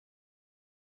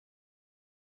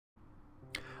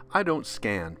I don't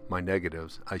scan my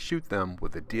negatives, I shoot them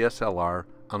with a DSLR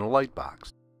on a light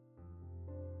box.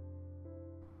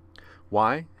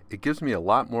 Why? It gives me a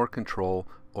lot more control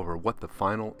over what the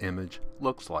final image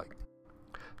looks like.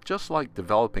 Just like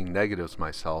developing negatives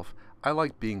myself, I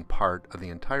like being part of the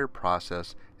entire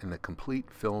process and the complete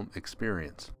film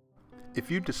experience. If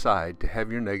you decide to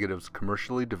have your negatives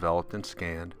commercially developed and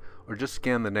scanned, or just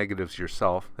scan the negatives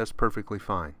yourself, that's perfectly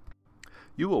fine.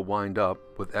 You will wind up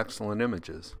with excellent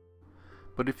images.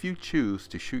 But if you choose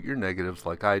to shoot your negatives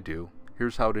like I do,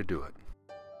 here's how to do it.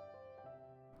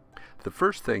 The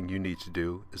first thing you need to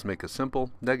do is make a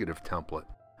simple negative template.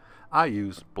 I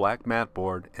use black mat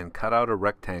board and cut out a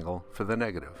rectangle for the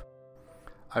negative.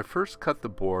 I first cut the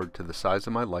board to the size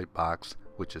of my light box,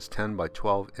 which is 10 by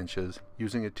 12 inches,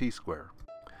 using a T-square.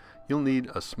 You'll need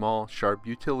a small, sharp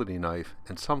utility knife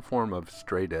and some form of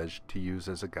straight edge to use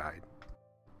as a guide.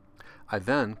 I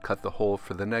then cut the hole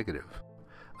for the negative.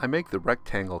 I make the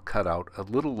rectangle cutout a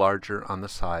little larger on the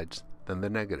sides than the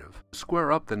negative. To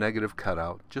square up the negative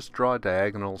cutout, just draw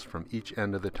diagonals from each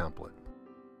end of the template.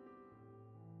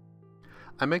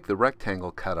 I make the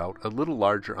rectangle cutout a little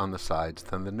larger on the sides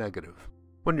than the negative.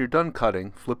 When you're done cutting,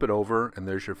 flip it over and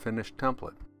there's your finished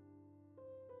template.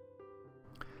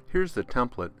 Here's the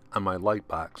template on my light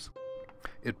box.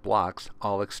 It blocks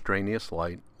all extraneous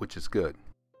light, which is good.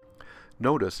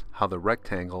 Notice how the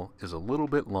rectangle is a little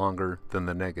bit longer than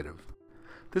the negative.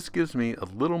 This gives me a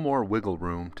little more wiggle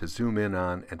room to zoom in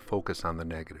on and focus on the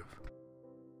negative.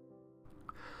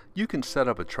 You can set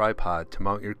up a tripod to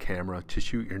mount your camera to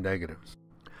shoot your negatives.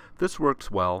 This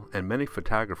works well and many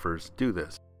photographers do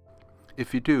this.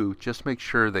 If you do, just make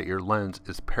sure that your lens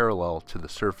is parallel to the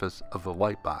surface of the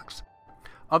light box.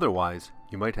 Otherwise,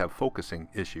 you might have focusing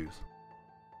issues.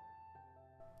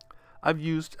 I've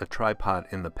used a tripod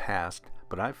in the past,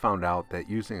 but I've found out that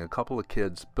using a couple of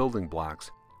kids' building blocks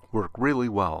work really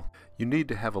well. You need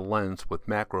to have a lens with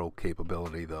macro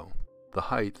capability though. The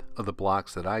height of the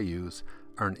blocks that I use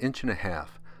are 1.5 inches.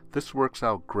 This works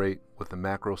out great with the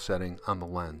macro setting on the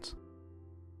lens.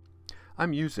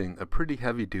 I'm using a pretty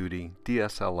heavy-duty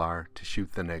DSLR to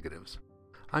shoot the negatives.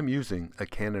 I'm using a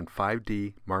Canon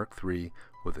 5D Mark III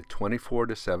with a 24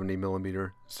 to 70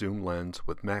 mm zoom lens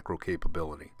with macro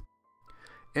capability.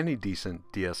 Any decent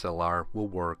DSLR will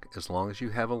work as long as you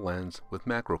have a lens with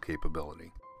macro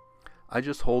capability. I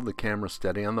just hold the camera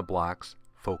steady on the blocks,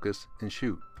 focus, and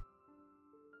shoot.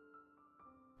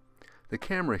 The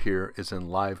camera here is in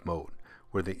live mode,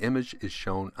 where the image is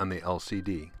shown on the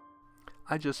LCD.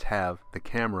 I just have the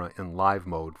camera in live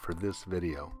mode for this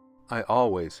video. I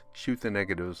always shoot the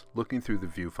negatives looking through the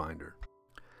viewfinder.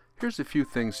 Here's a few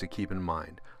things to keep in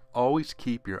mind. Always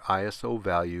keep your ISO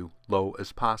value low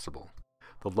as possible.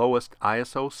 The lowest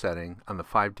ISO setting on the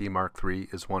 5D Mark III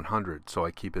is 100, so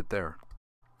I keep it there.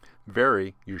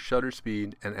 Vary your shutter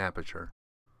speed and aperture.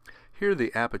 Here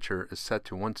the aperture is set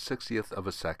to 1/60th of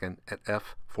a second at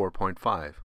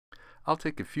f/4.5. I'll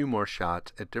take a few more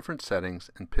shots at different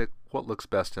settings and pick what looks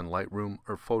best in Lightroom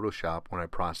or Photoshop when I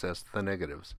process the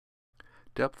negatives.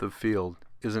 Depth of field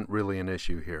isn't really an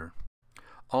issue here.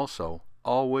 Also,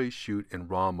 always shoot in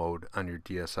RAW mode on your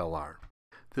DSLR.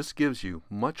 This gives you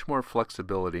much more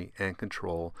flexibility and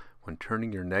control when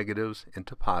turning your negatives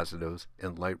into positives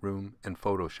in Lightroom and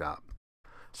Photoshop.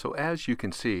 So as you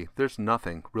can see, there's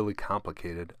nothing really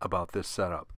complicated about this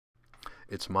setup.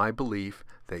 It's my belief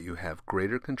that you have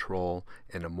greater control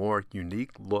and a more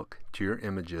unique look to your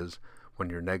images when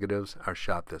your negatives are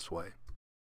shot this way.